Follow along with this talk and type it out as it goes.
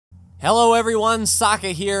Hello everyone, Saka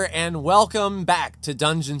here, and welcome back to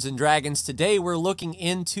Dungeons & Dragons. Today we're looking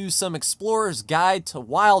into some Explorer's Guide to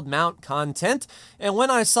Wildemount content, and when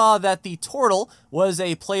I saw that the Tortle was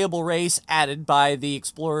a playable race added by the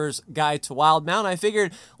Explorer's Guide to Wildemount, I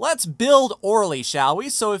figured, let's build Orly, shall we?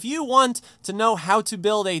 So if you want to know how to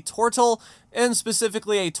build a Tortle, and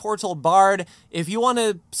specifically a Tortle Bard, if you want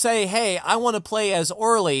to say, hey, I want to play as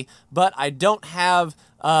Orly, but I don't have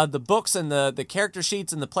the books and the character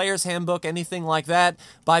sheets and the player's handbook, anything like that,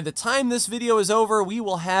 by the time this video is over, we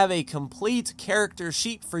will have a complete character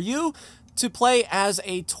sheet for you to play as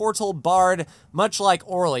a Tortle Bard, much like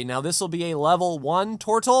Orly. Now, this will be a level 1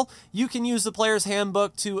 Tortle. You can use the player's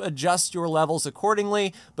handbook to adjust your levels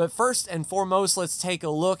accordingly, but first and foremost, let's take a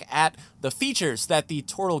look at the features that the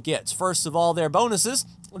Tortle gets. First of all, their bonuses.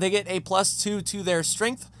 They get a +2 to their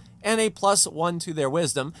strength, and a +1 to their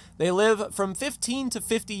wisdom. They live from 15 to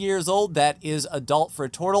 50 years old. That is adult for a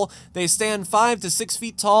Tortle. They stand 5 to 6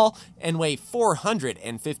 feet tall and weigh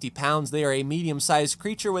 450 pounds. They are a medium-sized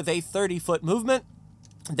creature with a 30-foot movement.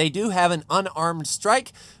 They do have an unarmed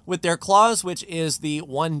strike with their claws, which is the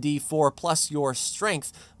 1d4 plus your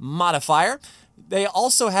strength modifier. They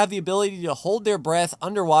also have the ability to hold their breath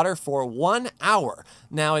underwater for 1 hour.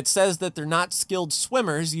 Now, it says that they're not skilled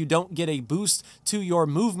swimmers. You don't get a boost to your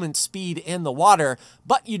movement speed in the water,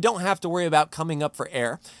 but you don't have to worry about coming up for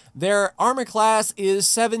air. Their armor class is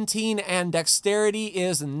 17, and dexterity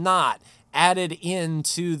is not added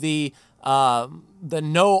into the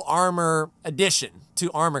no armor addition to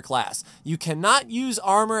armor class. You cannot use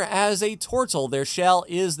armor as a Tortle. Their shell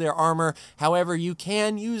is their armor. However, you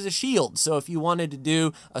can use a shield. So if you wanted to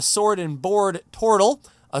do a sword and board Tortle,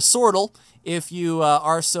 a swordle, if you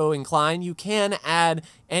are so inclined, you can add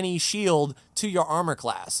any shield to your armor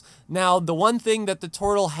class. Now, the one thing that the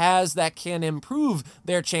Tortle has that can improve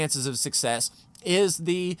their chances of success is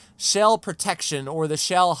the shell protection or the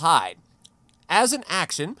shell hide. As an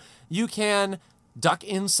action, you can duck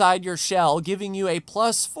inside your shell, giving you a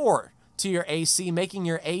 +4 to your AC, making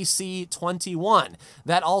your AC 21.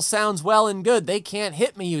 That all sounds well and good. They can't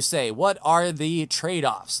hit me, you say. What are the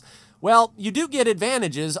trade-offs? Well, you do get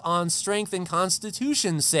advantages on strength and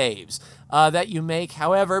constitution saves that you make.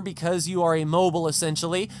 However, because you are immobile,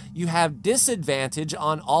 essentially, you have disadvantage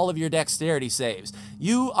on all of your dexterity saves.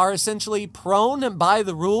 You are essentially prone by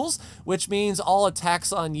the rules, which means all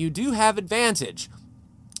attacks on you do have advantage.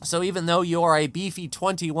 So even though you are a beefy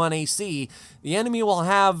 21 AC, the enemy will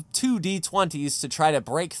have 2 D20s to try to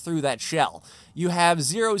break through that shell. You have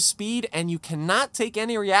 0 speed, and you cannot take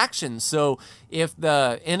any reactions. So if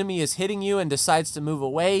the enemy is hitting you and decides to move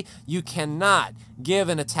away, you cannot give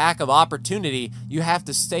an attack of opportunity. You have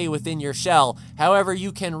to stay within your shell. However,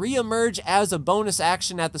 you can re-emerge as a bonus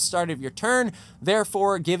action at the start of your turn,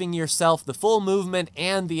 therefore giving yourself the full movement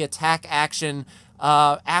and the attack action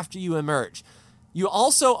after you emerge. You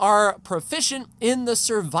also are proficient in the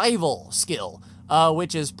survival skill,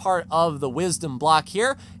 which is part of the wisdom block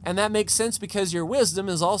here, and that makes sense because your wisdom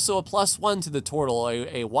is also a +1 to the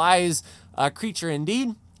Tortle, a wise creature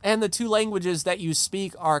indeed, and the 2 languages that you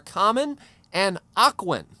speak are Common and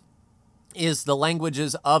Aquan is the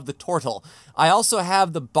languages of the Tortle. I also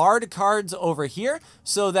have the Bard cards over here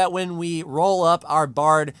so that when we roll up our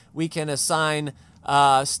Bard, we can assign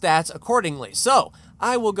stats accordingly. So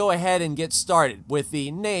I will go ahead and get started with the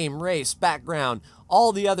name, race, background,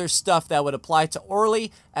 all the other stuff that would apply to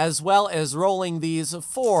Orly, as well as rolling these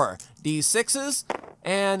 4 D6s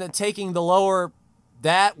and taking the lower.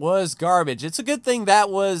 That was garbage. It's a good thing that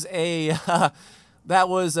was a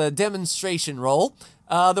demonstration roll.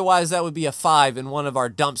 Otherwise, that would be a 5 in one of our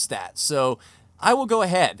dump stats. So I will go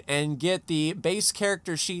ahead and get the base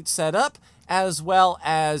character sheet set up, as well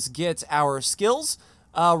as get our skills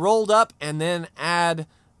rolled up, and then add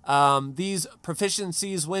these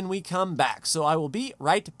proficiencies when we come back. So I will be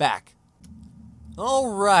right back.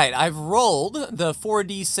 All right, I've rolled the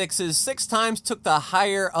 4d6s 6 times, took the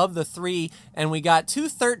higher of the 3, and we got 2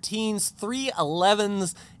 13s, 3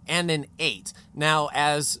 11s, and an 8. Now,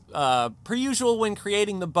 as per usual when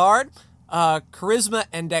creating the Bard, charisma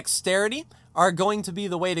and dexterity are going to be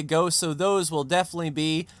the way to go, so those will definitely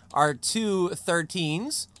be our 2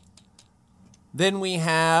 13s. Then we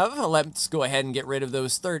have, let's go ahead and get rid of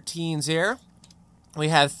those 13s here. We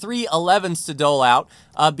have 3 11s to dole out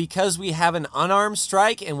because we have an unarmed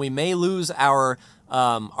strike and we may lose our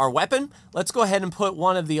weapon. Let's go ahead and put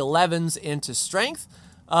one of the 11s into strength.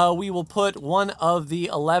 We will put one of the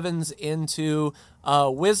 11s into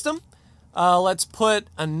wisdom. Let's put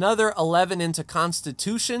another 11 into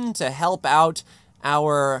constitution to help out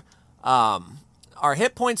our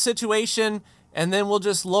hit point situation. and then we'll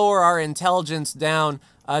just lower our intelligence down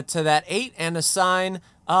to that 8 and assign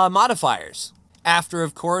modifiers. After,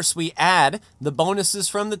 of course, we add the bonuses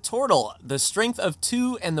from the Tortle, the strength of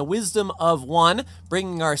 2 and the wisdom of 1,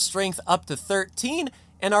 bringing our strength up to 13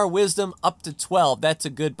 and our wisdom up to 12. That's a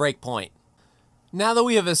good breakpoint. Now that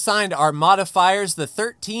we have assigned our modifiers, the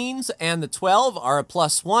 13s and the 12 are a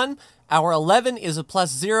 +1, our 11 is a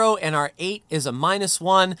 +0, and our 8 is a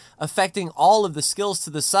 -1, affecting all of the skills to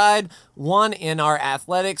the side, 1 in our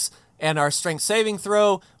athletics and our strength saving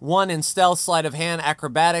throw, 1 in stealth, sleight of hand,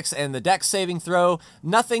 acrobatics, and the dex saving throw.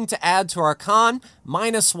 Nothing to add to our con.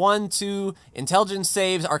 -1 to intelligence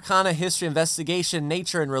saves, arcana, history, investigation,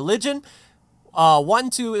 nature, and religion. 1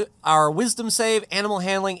 to our wisdom save, animal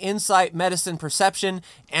handling, insight, medicine, perception,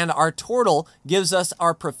 and our Tortle gives us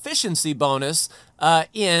our proficiency bonus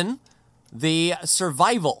in the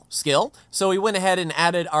survival skill. So we went ahead and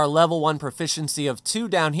added our level 1 proficiency of 2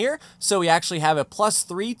 down here. So we actually have a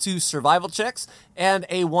 +3 to survival checks and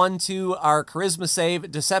a 1 to our charisma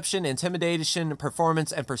save, deception, intimidation,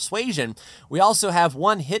 performance, and persuasion. We also have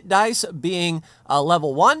 1 hit dice being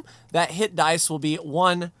level 1. That hit dice will be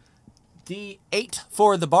 1d8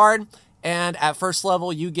 for the bard. And at first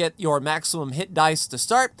level, you get your maximum hit dice to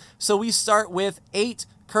start. So we start with 8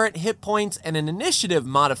 current hit points and an initiative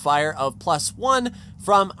modifier of +1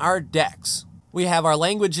 from our dex. We have our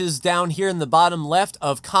languages down here in the bottom left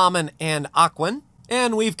of Common and Aquan.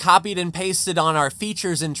 And we've copied and pasted on our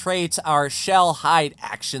features and traits our shell hide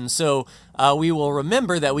action. So we will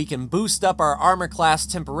remember that we can boost up our armor class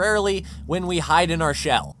temporarily when we hide in our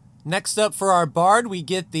shell. Next up for our Bard, we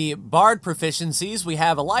get the Bard proficiencies. We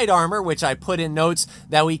have a light armor, which I put in notes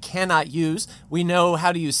that we cannot use. We know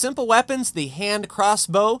how to use simple weapons, the hand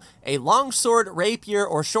crossbow, a long sword, rapier,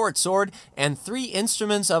 or short sword, and 3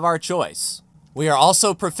 instruments of our choice. We are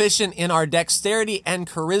also proficient in our dexterity and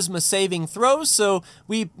charisma saving throws, so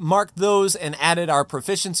we marked those and added our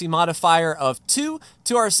proficiency modifier of 2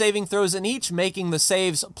 to our saving throws in each, making the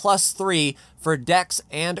saves +3 for dex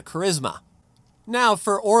and charisma. Now,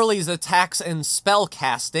 for Orly's attacks and spell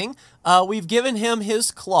casting, we've given him his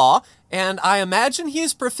claw, and I imagine he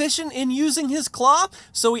is proficient in using his claw,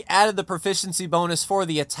 so we added the proficiency bonus for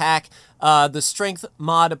the attack, the strength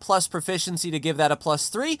mod plus proficiency to give that a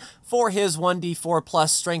 +3 for his 1d4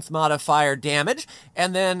 plus strength modifier damage,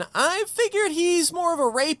 and then I figured he's more of a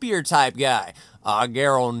rapier type guy. I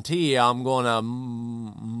guarantee I'm gonna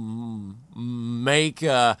make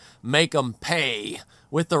 'em pay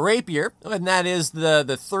with the rapier, and that is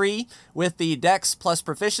the 3 with the dex plus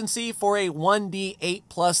proficiency for a 1d8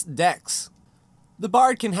 plus dex. The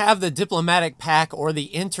Bard can have the Diplomatic pack or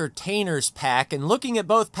the Entertainer's pack, and looking at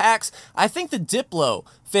both packs, I think the Diplo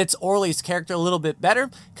fits Orly's character a little bit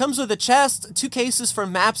better. Comes with a chest, 2 cases for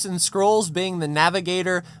maps and scrolls, being the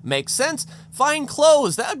Navigator makes sense. Fine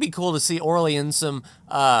clothes, that would be cool to see Orly in some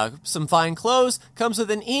fine clothes. Comes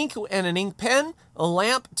with an ink and an ink pen, a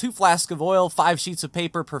lamp, 2 flasks of oil, 5 sheets of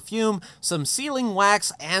paper, perfume, some sealing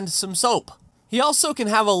wax, and some soap. He also can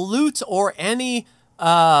have a lute or any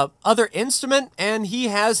other instrument, and he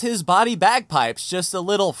has his body bagpipes, just a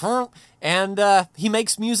little and he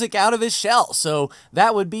makes music out of his shell, so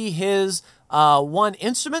that would be his 1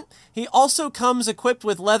 instrument. He also comes equipped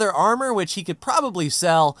with leather armor, which he could probably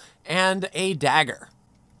sell, and a dagger.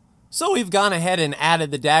 So we've gone ahead and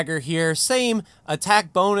added the dagger here, same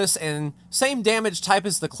attack bonus and same damage type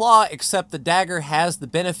as the claw, except the dagger has the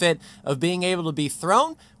benefit of being able to be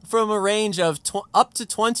thrown from a range of up to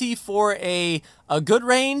 20 for a good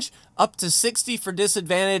range, up to 60 for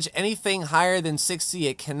disadvantage. Anything higher than 60,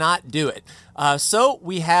 it cannot do it. So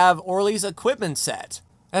we have Orly's equipment set.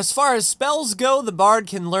 As far as spells go, the Bard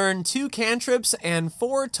can learn 2 cantrips and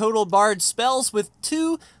 4 total Bard spells with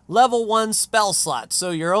 2 level 1 spell slots.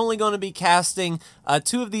 So you're only going to be casting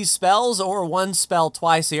 2 of these spells or 1 spell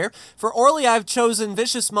twice here. For Orly, I've chosen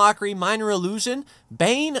Vicious Mockery, Minor Illusion,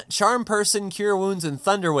 Bane, Charm Person, Cure Wounds, and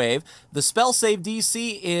Thunderwave. The spell save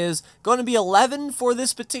DC is going to be 11 for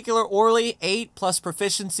this particular Orly, 8 plus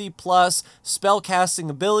proficiency plus spell casting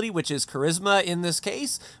ability, which is charisma in this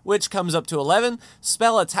case, which comes up to 11.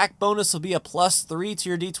 Spell attack bonus will be a +3 to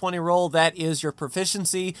your d20 roll. That is your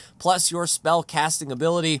proficiency plus your spell casting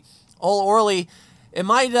ability. Old Orly, it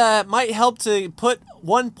might help to put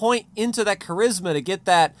 1 point into that charisma to get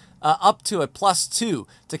that up to a +2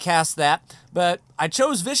 to cast that. But I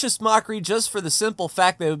chose Vicious Mockery just for the simple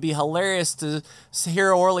fact that it would be hilarious to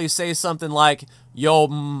hear Orly say something like, "Yo,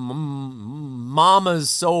 mama's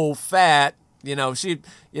so fat." You know, she,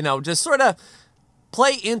 just sort of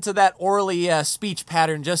play into that Orly speech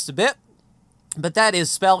pattern just a bit. But that is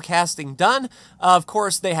spell casting done. Of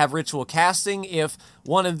course, they have ritual casting. If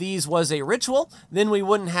one of these was a ritual, then we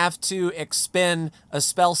wouldn't have to expend a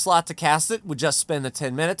spell slot to cast it. We'd just spend the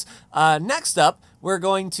 10 minutes. Next up, we're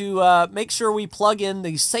going to make sure we plug in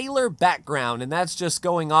the sailor background, and that's just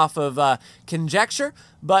going off of conjecture,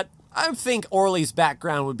 but I think Orly's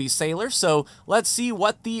background would be sailor, so let's see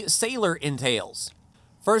what the sailor entails.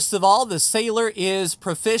 First of all, the sailor is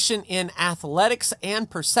proficient in athletics and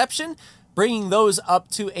perception, bringing those up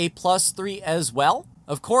to a +3 as well.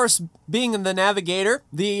 Of course, being the navigator,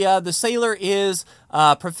 the sailor is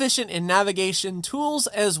proficient in navigation tools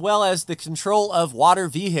as well as the control of water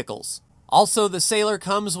vehicles. Also, the sailor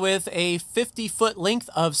comes with a 50-foot length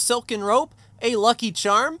of silken rope, a lucky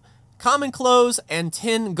charm, common clothes, and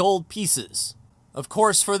 10 gold pieces. Of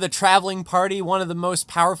course, for the traveling party, one of the most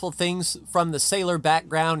powerful things from the sailor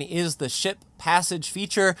background is the ship passage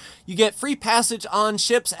feature. You get free passage on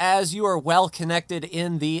ships as you are well connected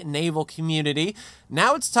in the naval community.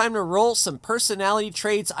 Now it's time to roll some personality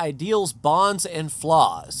traits, ideals, bonds, and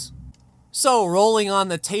flaws. So, rolling on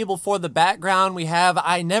the table for the background, we have,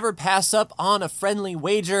 I never pass up on a friendly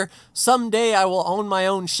wager. Someday I will own my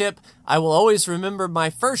own ship. I will always remember my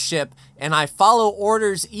first ship, and I follow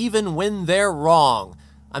orders even when they're wrong.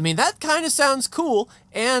 I mean, that kind of sounds cool,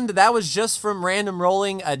 and that was just from random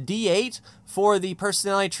rolling a D8 for the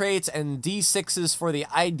personality traits and D6s for the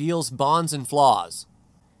ideals, bonds, and flaws.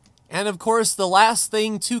 And of course, the last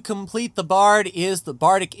thing to complete the Bard is the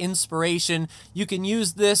Bardic Inspiration. You can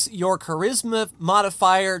use this, your Charisma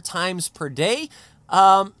modifier, times per day.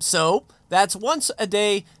 So that's once a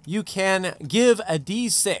day you can give a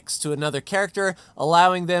D6 to another character,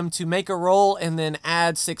 allowing them to make a roll and then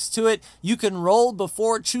add 6 to it. You can roll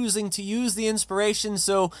before choosing to use the inspiration,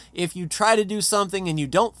 so if you try to do something and you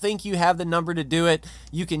don't think you have the number to do it,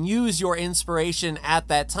 you can use your inspiration at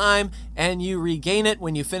that time and you regain it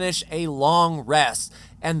when you finish a long rest.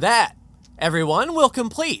 And that, everyone, will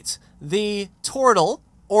complete the Tortle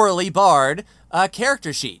Orly Bard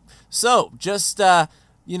character sheet. So just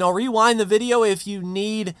rewind the video if you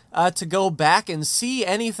need to go back and see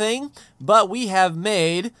anything, but we have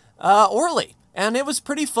made Orly, and it was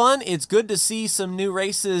pretty fun. It's good to see some new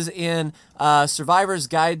races in Survivor's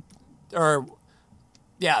Guide,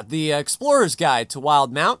 the Explorer's Guide to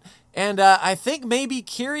Wildemount, and I think maybe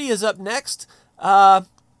Kiri is up next.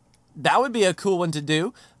 That would be a cool one to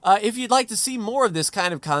do. If you'd like to see more of this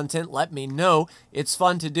kind of content, let me know. It's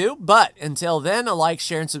fun to do. But until then, a like,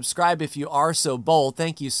 share, and subscribe if you are so bold.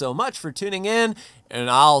 Thank you so much for tuning in, and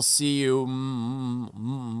I'll see you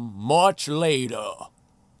much later.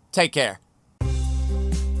 Take care.